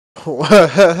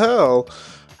Well,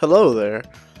 hello there.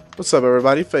 What's up,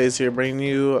 everybody? FaZe here, bringing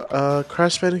you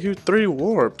Crash Bandicoot 3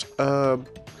 Warped. I've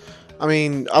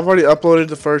already uploaded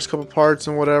the first couple parts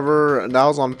and whatever, and that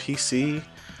was on PC.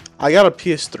 I got a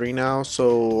PS3 now,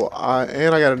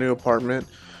 and I got a new apartment,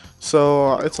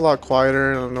 so it's a lot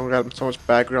quieter, and I don't got so much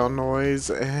background noise,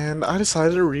 and I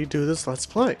decided to redo this Let's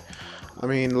Play.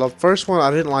 The first one, I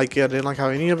didn't like it. I didn't like how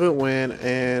any of it went,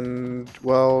 and,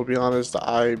 well, to be honest,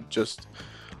 I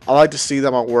like to see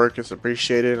that my work is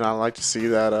appreciated, and I like to see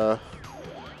that,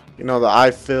 that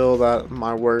I feel that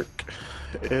my work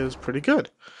is pretty good.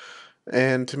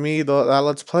 And to me, that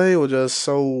Let's Play was just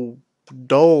so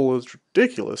dull, it's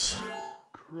ridiculous.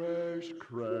 Crash,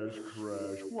 Crash,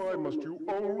 Crash, why must you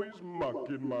always muck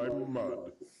in my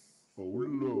mud? Oh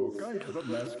look, I have a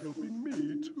mask helping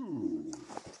me too.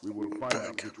 We will find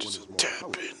out which one is more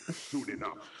powerful soon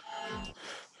enough.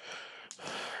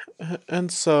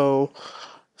 And so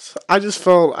I just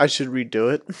felt I should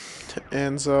redo it.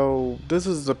 And so this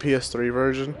is the PS3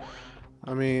 version.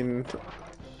 I mean,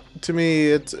 to me,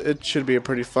 it should be a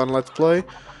pretty fun Let's Play.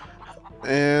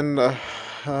 And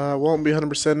won't be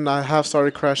 100%. I have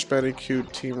started Crash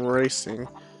Bandicoot Team Racing,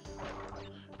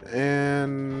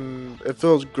 and it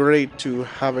feels great to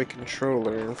have a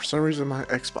controller. And for some reason, my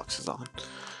Xbox is on.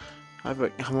 I'm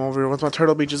over here with my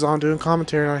Turtle Beaches on doing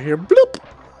commentary, and I hear bloop.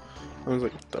 I was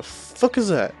like, what the fuck is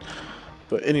that?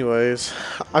 But anyways,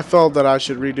 I felt that I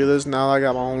should redo this. Now I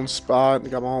got my own spot,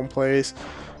 got my own place,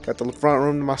 got the front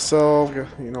room to myself.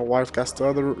 Wife got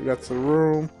the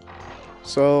room.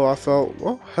 So I felt,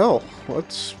 well, hell,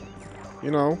 let's,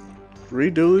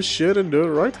 redo this shit and do it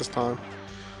right this time.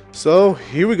 So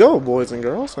here we go, boys and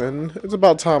girls, and it's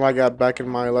about time I got back in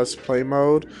my Let's Play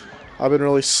mode. I've been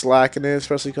really slacking it,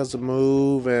 especially because of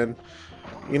move, and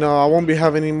I won't be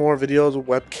having any more videos with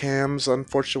webcams,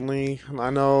 unfortunately.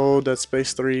 I know that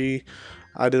Space 3,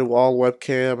 I did all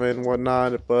webcam and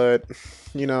whatnot, but,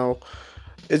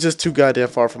 it's just too goddamn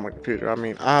far from my computer.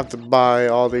 I have to buy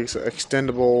all these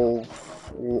extendable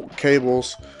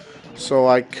cables, so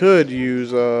I could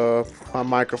use my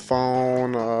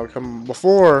microphone.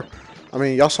 Before,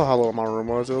 y'all saw how little my room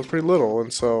was. It was pretty little,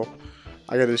 and so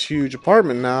I got this huge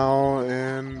apartment now,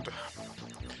 and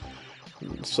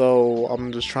so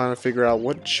I'm just trying to figure out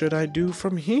what should I do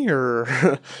from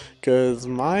here, because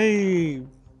my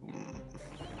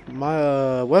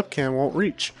webcam won't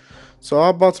reach. So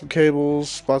I bought some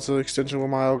cables, bought some extension with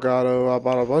my Elgato. I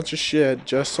bought a bunch of shit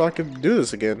just so I could do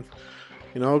this again.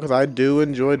 Because I do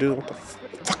enjoy doing what the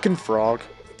fucking frog.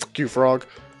 Fuck you, frog.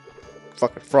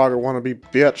 Fucking frog, I wanna be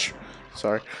bitch.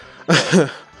 Sorry.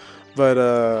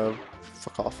 But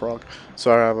fuck off, frog.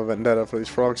 Sorry, I have a vendetta for these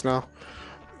frogs now.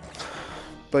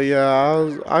 But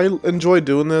yeah, I enjoy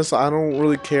doing this. I don't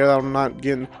really care that I'm not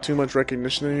getting too much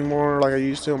recognition anymore like I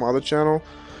used to on my other channel.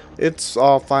 It's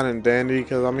all fine and dandy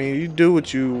because you do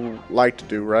what you like to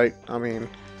do, right?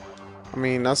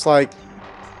 That's like,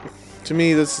 to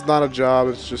me, this is not a job.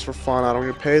 It's just for fun. I don't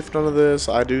get paid for none of this.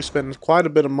 I do spend quite a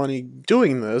bit of money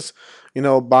doing this.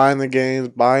 Buying the games,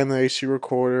 buying the AC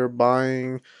recorder,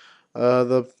 buying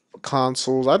the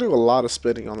consoles. I do a lot of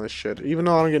spending on this shit, even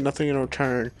though I don't get nothing in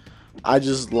return. I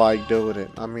just like doing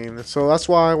it. So that's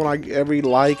why when every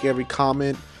like, every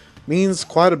comment means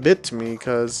quite a bit to me,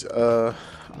 because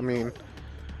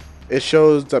it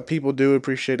shows that people do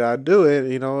appreciate that I do it.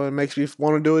 It makes me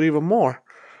want to do it even more.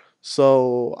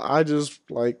 So I just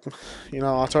I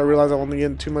start realizing I'm only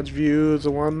getting too much views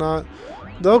and whatnot.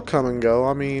 They'll come and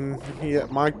go. Yeah,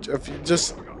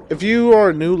 if you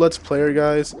are a new Let's Player,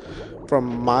 guys, from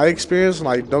my experience,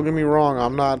 don't get me wrong,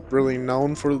 I'm not really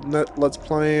known for Let's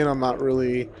Playing. I'm not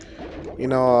really,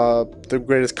 the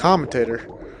greatest commentator.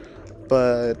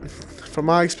 But from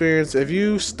my experience, if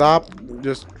you stop,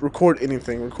 just record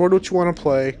anything. Record what you want to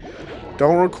play.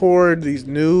 Don't record these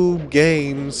new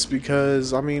games,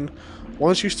 because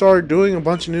once you start doing a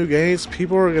bunch of new games,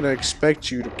 people are gonna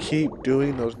expect you to keep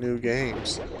doing those new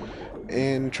games.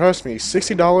 And trust me,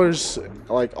 $60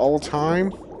 all the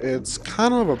time, it's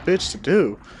kind of a bitch to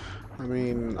do.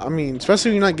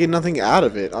 Especially when you're not getting nothing out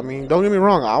of it. Don't get me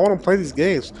wrong, I want to play these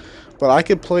games, but I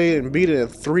could play it and beat it in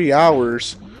 3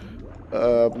 hours,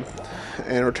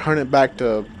 and return it back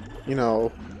to,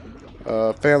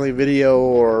 Family Video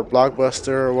or Blockbuster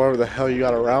or whatever the hell you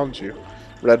got around you,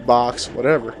 Redbox,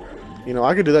 whatever.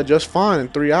 I could do that just fine in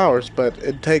 3 hours, but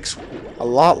it takes a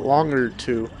lot longer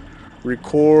to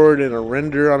record and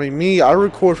render. I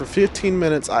record for 15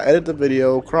 minutes. I edit the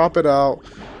video, crop it out,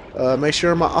 make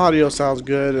sure my audio sounds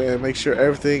good, and make sure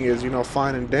everything is,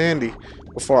 fine and dandy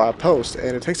before I post.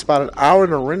 And it takes about an hour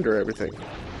to render everything.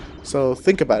 So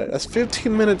think about it. That's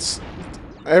 15 minutes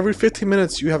every 15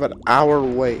 minutes you have an hour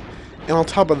wait. And on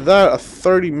top of that, a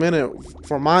 30-minute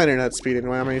for my internet speed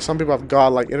anyway. I mean, some people have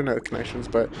godlike internet connections,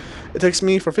 but it takes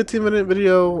me, for 15-minute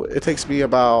video, it takes me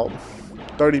about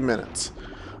 30 minutes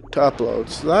to upload.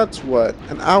 So that's what,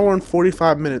 an hour and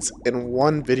 45 minutes in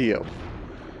one video.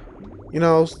 You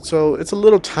know, so it's a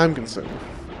little time consuming.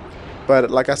 But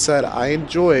like I said, I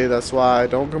enjoy it. That's why I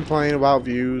don't complain about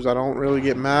views. I don't really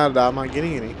get mad that I'm not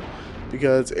getting any,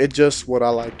 because it's just what I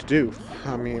like to do.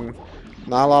 I mean,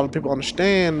 not a lot of people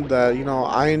understand that, you know,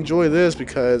 I enjoy this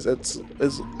because it's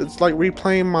like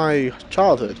replaying my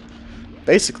childhood,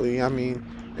 basically. I mean,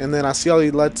 and then I see all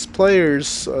these Let's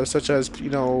Players, such as,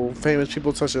 you know, famous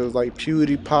people such as like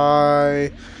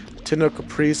PewDiePie, Nintendo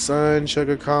Capri Sun,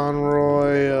 Sugar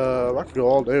Conroy. I could go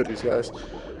all day with these guys.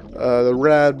 The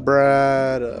Rad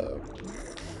Brad,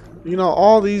 you know,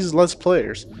 all these Let's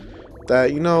Players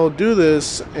that, you know, do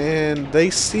this, and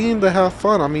they seem to have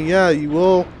fun. I mean, yeah, you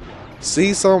will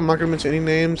see some. I'm not gonna mention any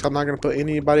names. I'm not gonna put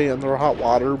anybody under hot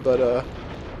water, but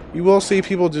you will see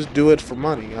people just do it for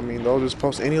money. I mean, they'll just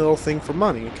post any little thing for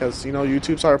money because, you know,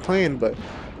 YouTube started playing. But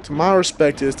to my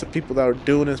respect is to people that are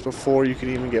doing this before you can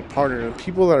even get partnered, and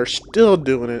people that are still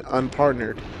doing it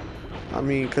unpartnered. I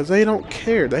mean, because they don't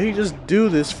care. They just do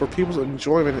this for people's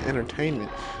enjoyment and entertainment.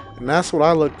 And that's what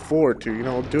I look forward to, you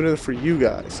know, doing it for you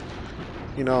guys.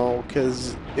 You know,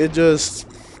 because it's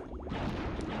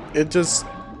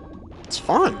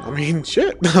fun. I mean,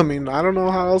 shit. I mean, I don't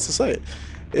know how else to say it.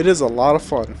 It is a lot of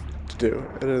fun to do.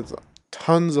 It is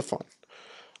tons of fun.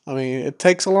 I mean, it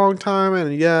takes a long time,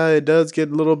 and yeah, it does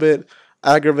get a little bit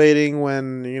aggravating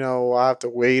when, you know, I have to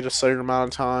wait a certain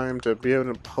amount of time to be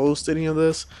able to post any of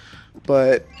this.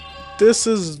 But this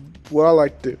is what I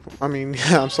like to do. I mean,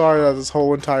 yeah, I'm sorry that this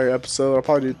whole entire episode, I'll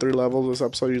probably do 3 levels. This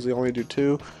episode usually only do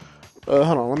 2.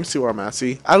 Hold on, let me see where I'm at.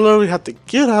 See, I literally have to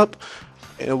get up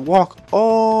and walk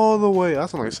all the way.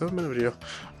 That's only a 7-minute video.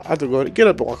 I have to get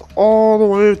up and walk all the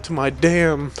way to my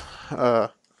damn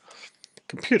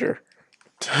computer,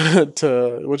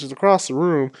 which is across the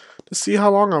room, to see how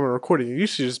long I'm recording. You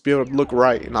should just be able to look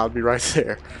right, and I'll be right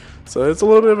there. So it's a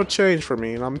little bit of a change for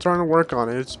me, and I'm trying to work on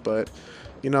it. But,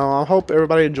 you know, I hope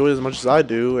everybody enjoys as much as I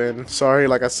do. And sorry,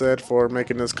 like I said, for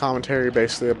making this commentary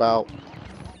basically about,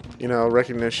 you know,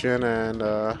 recognition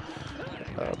and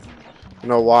you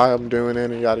know, why I'm doing it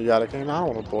and yada yada. I don't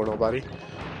want to bore nobody.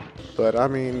 But I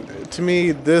mean, to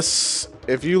me, this,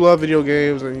 if you love video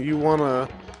games and you wanna,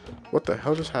 what the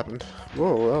hell just happened?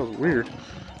 Whoa, that was weird.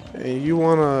 And you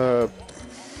wanna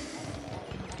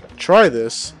try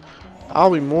this,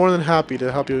 I'll be more than happy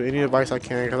to help you with any advice I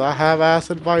can, because I have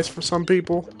asked advice for some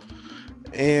people,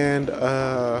 and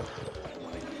ow,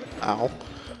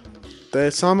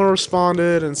 that some have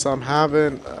responded and some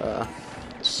haven't.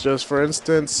 Just for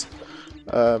instance,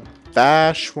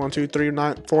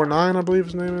 Vash12349, I believe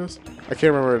his name is. I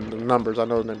can't remember the numbers. I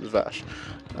know his name is Vash.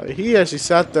 He actually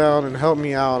sat down and helped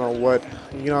me out on what,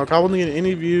 you know, I wasn't getting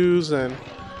any views, and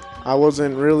I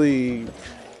wasn't really,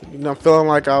 you know, feeling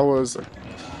like I was,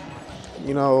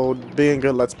 you know, being a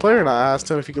good Let's Player, and I asked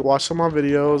him if he could watch some of my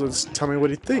videos and tell me what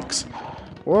he thinks.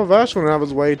 Well, Vash went out of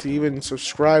his way to even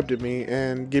subscribe to me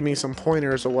and give me some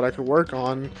pointers of what I could work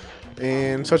on,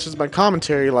 and such as my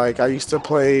commentary. Like, I used to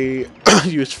play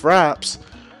use fraps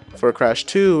for Crash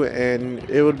 2, and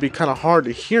it would be kind of hard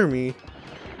to hear me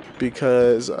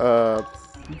because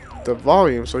the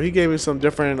volume. So he gave me some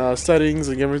different settings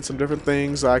and gave me some different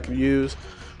things that I could use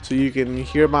so you can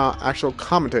hear my actual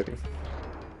commentating.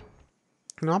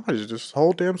 You know, I might just do this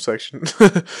whole damn section.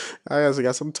 I actually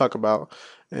got something to talk about.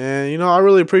 And, you know, I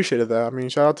really appreciated that. I mean,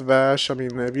 shout out to Vash. I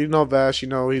mean, if you know Vash, you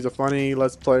know he's a funny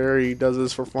Let's Player. He does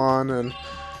this for fun. And,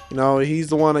 you know, he's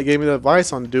the one that gave me the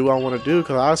advice on do what I want to do.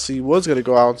 Because I actually was going to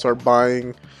go out and start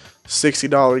buying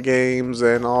 $60 games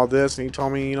and all this. And he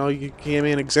told me, you know, he gave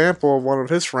me an example of one of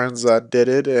his friends that did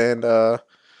it. And,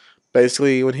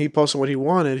 basically, when he posted what he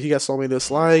wanted, he got so many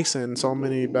dislikes and so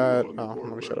many bad. Oh,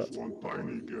 let me shut up.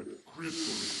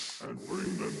 And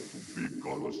bring them to Big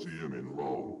Colosseum in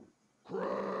Rome.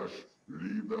 Crash,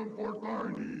 leave them for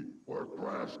Tiny, or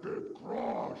Crash get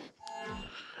crushed.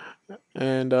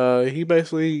 And he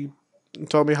basically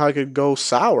told me how I could go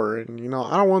sour, and you know,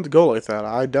 I don't want to go like that.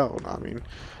 I don't. I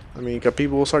mean, cause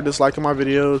people will start disliking my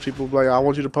videos. People will be like, I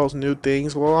want you to post new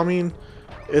things. Well, I mean,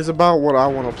 it's about what I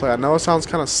want to play. I know it sounds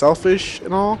kind of selfish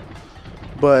and all,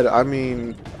 but I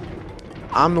mean,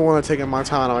 I'm the one that's taking my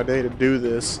time out of my day to do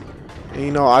this. And,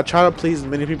 you know, I try to please as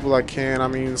many people as I can. I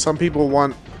mean, some people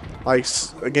want like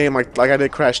a game like I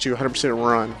did Crash 2, 100%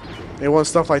 run. They want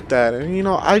stuff like that, and you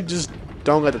know, I just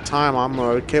don't get the time. I'm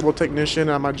a cable technician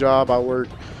at my job. I work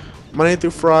Monday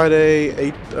through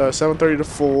Friday, 7:30 to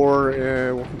 4,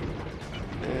 and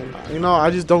you know,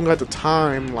 I just don't got the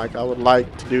time like I would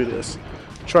like to do this.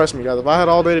 Trust me, guys. If I had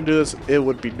all day to do this, it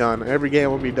would be done. Every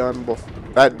game would be done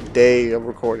that day of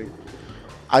recording.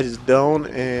 I just don't,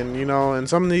 and you know, in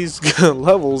some of these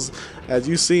levels, as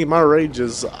you see, my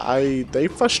rages, they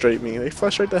frustrate me. They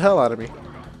frustrate the hell out of me.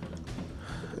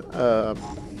 Um,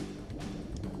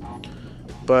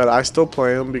 but I still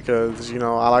play them because you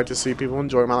know I like to see people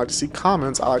enjoy them. I like to see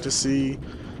comments. I like to see,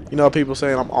 you know, people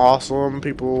saying I'm awesome.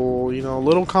 People, you know,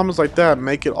 little comments like that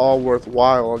make it all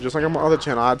worthwhile. Just like on my other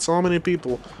channel, I had so many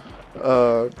people,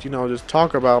 you know, just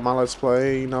talk about my Let's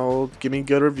Play. You know, give me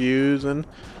good reviews and,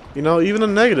 you know, even the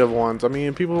negative ones. I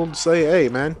mean, people say, "Hey,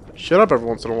 man, shut up every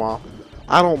once in a while."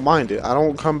 I don't mind it. I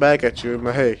don't come back at you and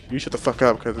be, "Hey, you shut the fuck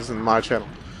up," because this is my channel.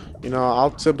 You know,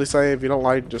 I'll simply say if you don't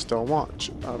like, just don't watch.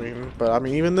 I mean, but I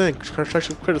mean, even then,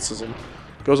 constructive criticism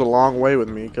goes a long way with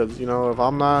me because you know, if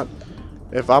I'm not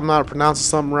pronouncing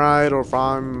something right, or if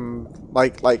I'm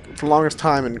like for the longest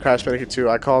time in Crash Bandicoot 2,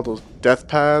 I called those death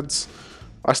pads.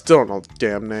 I still don't know the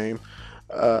damn name.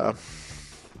 Uh,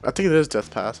 I think it is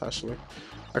death pads actually.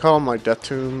 I call them like death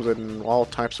tombs and all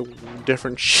types of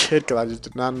different shit because I just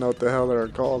did not know what the hell they were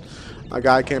called. A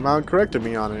guy came out and corrected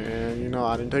me on it, and you know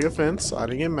I didn't take offense. I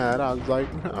didn't get mad. I was like,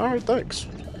 all right, thanks.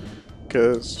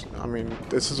 Because I mean,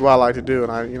 this is what I like to do,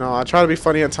 and you know, I try to be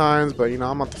funny at times, but you know,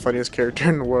 I'm not the funniest character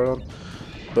in the world.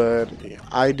 But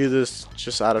I do this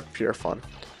just out of pure fun.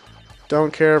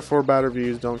 Don't care for bad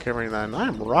reviews. Don't care for any of that. And I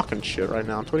am rocking shit right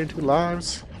now. 22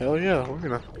 lives. Hell yeah, we're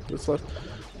gonna.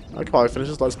 I could probably finish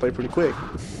this Let's Play pretty quick.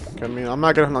 I mean, I'm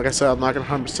not gonna, like I said, I'm not gonna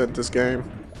 100% this game.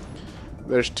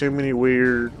 There's too many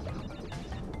weird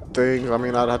things. I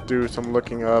mean, I'd have to do some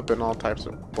looking up and all types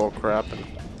of bullcrap, and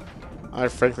I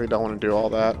frankly don't want to do all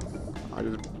that. I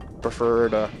just prefer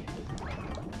to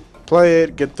play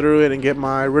it, get through it, and get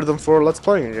my rhythm for Let's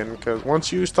Play again. Because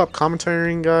once you stop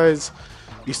commentating, guys,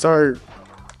 you start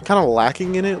kind of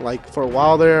lacking in it. Like for a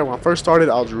while there, when I first started,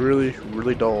 I was really,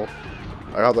 really dull.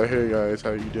 Like, I was like, hey guys,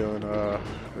 how you doing?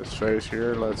 This phase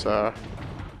here, let's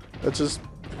just,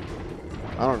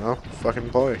 I don't know,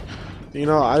 fucking play. You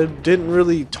know, I didn't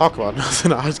really talk about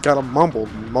nothing. I just kind of mumbled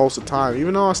most of the time.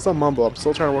 Even though I still mumble, I'm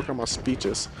still trying to work on my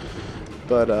speeches.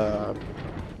 But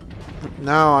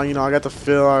now, you know, I got the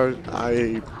feel.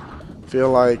 I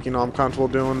feel like, you know, I'm comfortable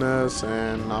doing this,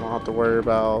 and I don't have to worry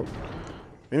about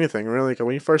anything really. Because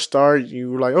when you first start,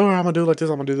 you were like, oh, I'm gonna do it like this.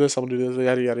 I'm gonna do this. I'm gonna do this.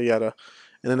 Yada yada yada.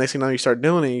 And then next thing you know, you start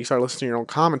doing it. You start listening to your own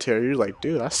commentary. You're like,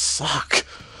 dude, I suck.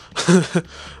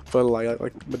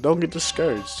 But but don't get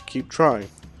discouraged. Keep trying.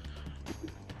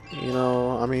 You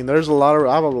know, I mean, I have a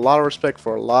lot of respect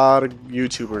for a lot of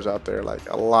YouTubers out there, like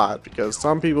a lot, because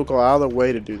some people go out of their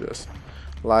way to do this.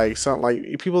 Like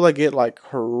people that get like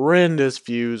horrendous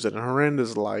views and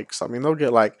horrendous likes. I mean, they'll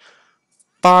get like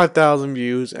 5,000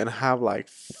 views and have like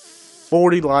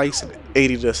 40 likes and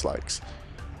 80 dislikes.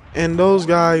 And those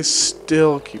guys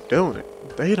still keep doing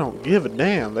it. They don't give a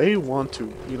damn. They want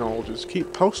to, you know, just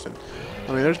keep posting.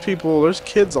 I mean, there's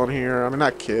kids on here. I mean,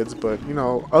 not kids, but, you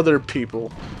know, other people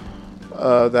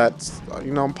that's,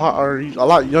 you know, are a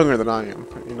lot younger than I am.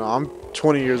 You know, I'm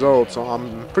 20 years old, so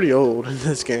I'm pretty old in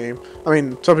this game. I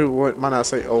mean, some people might not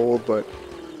say old, but,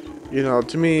 you know,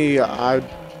 to me, I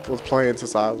was playing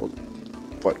since I was,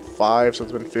 what, 5, so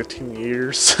it's been 15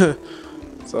 years.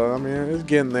 So, I mean, it's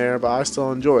getting there, but I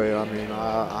still enjoy it. I mean,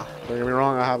 don't get me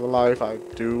wrong, I have a life. I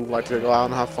do like to go out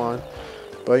and have fun.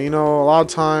 But, you know, a lot of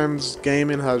times,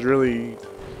 gaming has really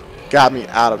got me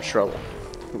out of trouble.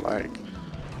 Like,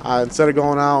 instead of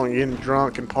going out and getting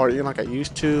drunk and partying like I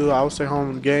used to, I would stay home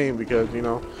and game because, you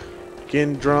know,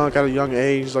 getting drunk at a young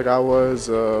age like I was,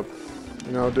 you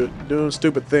know, doing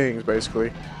stupid things,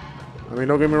 basically. I mean,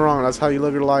 don't get me wrong, that's how you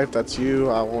live your life, that's you.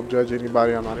 I won't judge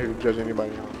anybody, I'm not here to judge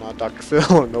anybody, I'm not Dr.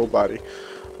 Phil or nobody.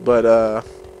 But,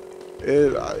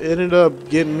 it ended up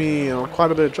getting me in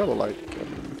quite a bit of trouble. Like,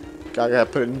 I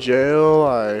got put in jail,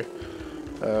 I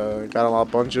got a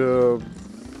bunch of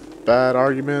bad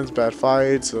arguments, bad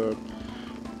fights,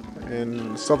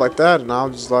 and stuff like that, and I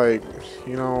was just like,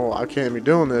 you know, I can't be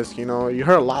doing this. You know, you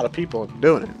hurt a lot of people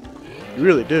doing it. You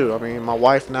really do. I mean, my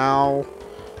wife now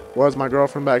was my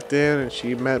girlfriend back then, and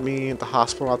she met me at the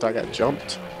hospital after I got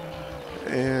jumped,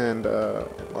 and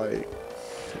like,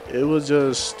 it was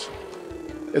just,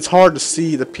 it's hard to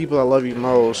see the people that love you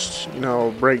most, you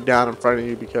know, break down in front of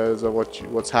you because of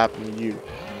what's happened to you.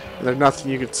 And there's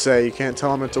nothing you can say. You can't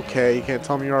tell them it's okay. You can't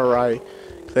tell them you're alright.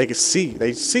 They can see.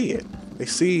 They see it. They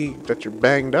see that you're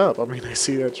banged up. I mean, they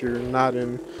see that you're not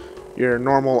in your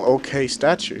normal okay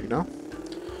stature, you know?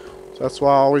 So that's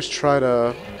why I always try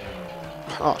to...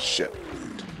 Oh, shit.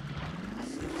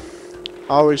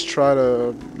 always try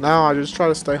to, now I just try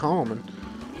to stay home. And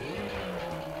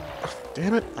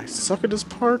damn it, I suck at this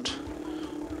part.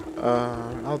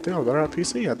 I think I'm better at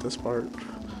PC at this part.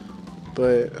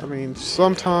 But I mean,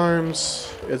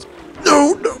 sometimes it's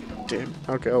no. Damn.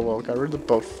 Okay. Oh well, got rid of the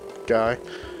both guy,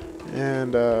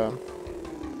 and so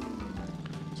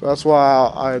that's why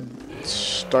I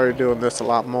started doing this a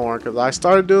lot more. Because I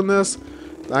started doing this,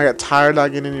 then I got tired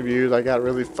not getting any views. I got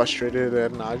really frustrated,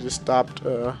 and I just stopped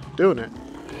doing it.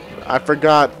 I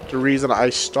forgot the reason I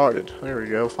started. There we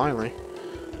go. Finally,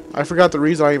 I forgot the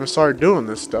reason I even started doing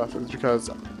this stuff. Is because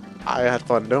I had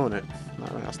fun doing it.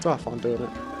 I mean, I still have fun doing it.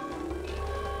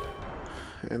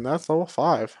 And that's level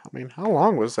 5. I mean, how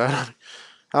long was that?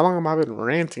 How long have I been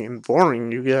ranting and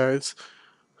boring you guys?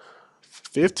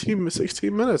 15,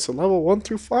 16 minutes, and level 1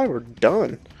 through 5 are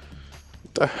done.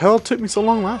 What the hell took me so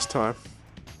long last time?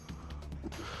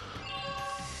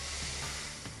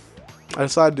 I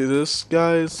decided to do this,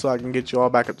 guys, so I can get you all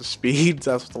back up to speed.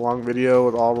 That's the long video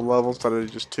with all the levels instead of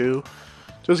just 2.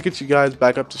 Just get you guys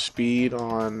back up to speed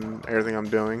on everything I'm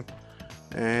doing.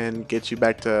 And get you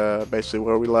back to basically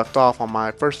where we left off on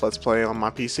my first Let's Play on my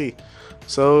PC.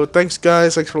 So thanks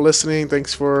guys, thanks for listening,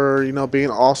 thanks for, you know, being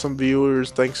awesome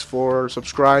viewers, thanks for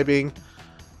subscribing,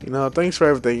 you know, thanks for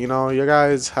everything. You know, you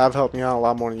guys have helped me out a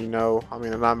lot more than you know. I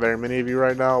mean, not very many of you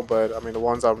right now, but I mean the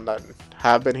ones that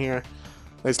have been here,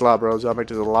 thanks a lot, bros. Y'all make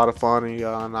this a lot of fun,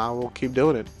 and I will keep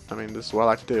doing it. I mean, this is what I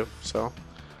like to do. So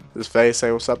this is Faye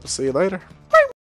saying what's up, and see you later.